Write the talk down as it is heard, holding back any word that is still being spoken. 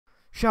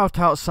Shout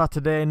out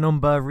Saturday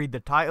number, read the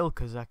title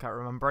because I can't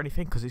remember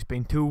anything because it's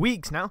been 2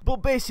 weeks now. But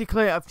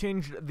basically I've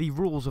changed the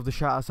rules of the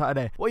Shout Out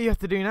Saturday. What you have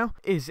to do now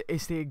is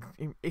it's the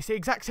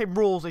exact same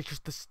rules, it's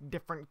just a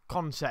different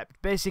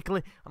concept.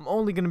 Basically I'm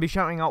only going to be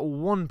shouting out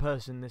one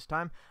person this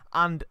time,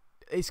 and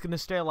it's going to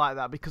stay like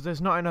that because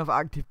there's not enough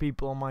active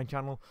people on my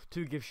channel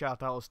to give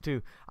shoutouts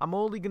to. I'm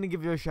only going to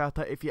give you a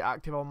shoutout if you're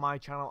active on my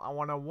channel. I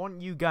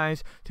want you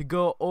guys to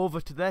go over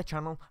to their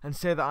channel and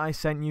say that I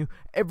sent you.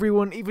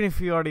 Everyone, even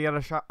if you already had a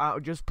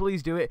shoutout, just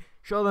please do it.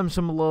 Show them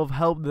some love,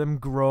 help them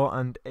grow,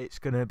 and it's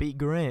going to be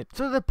great.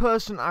 So the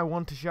person I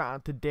want to shout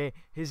out today,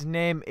 his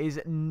name is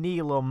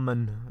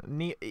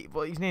Neilman.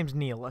 Well, his name's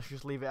Neil, let's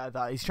just leave it at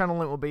that. His channel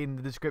link will be in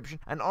the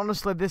description. And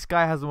honestly, this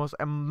guy has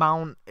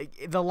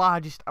the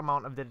largest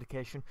amount of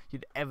dedication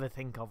you'd ever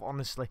think of,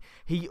 honestly.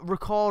 He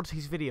records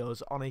his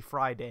videos on a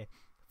Friday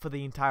for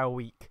the entire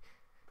week.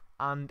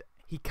 And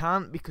he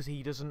can't because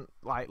he doesn't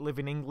live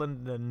in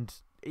England, and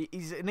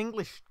he's an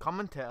English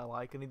commentator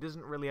and he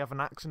doesn't really have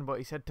an accent, but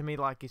he said to me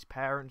his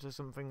parents or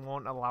something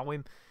won't allow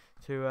him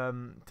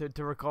to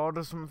record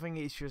or something.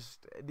 It's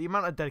just the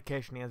amount of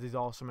dedication he has is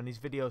awesome, and his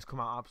videos come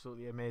out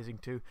absolutely amazing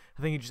too.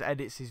 I think he just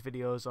edits his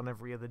videos on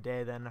every other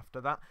day, then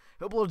after that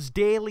he uploads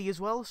daily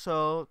as well,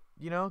 so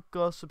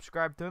go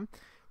subscribe to him.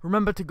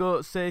 Remember to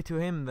go say to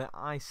him that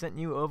I sent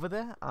you over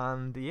there,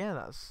 and yeah,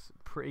 that's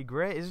pretty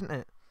great, isn't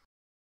it?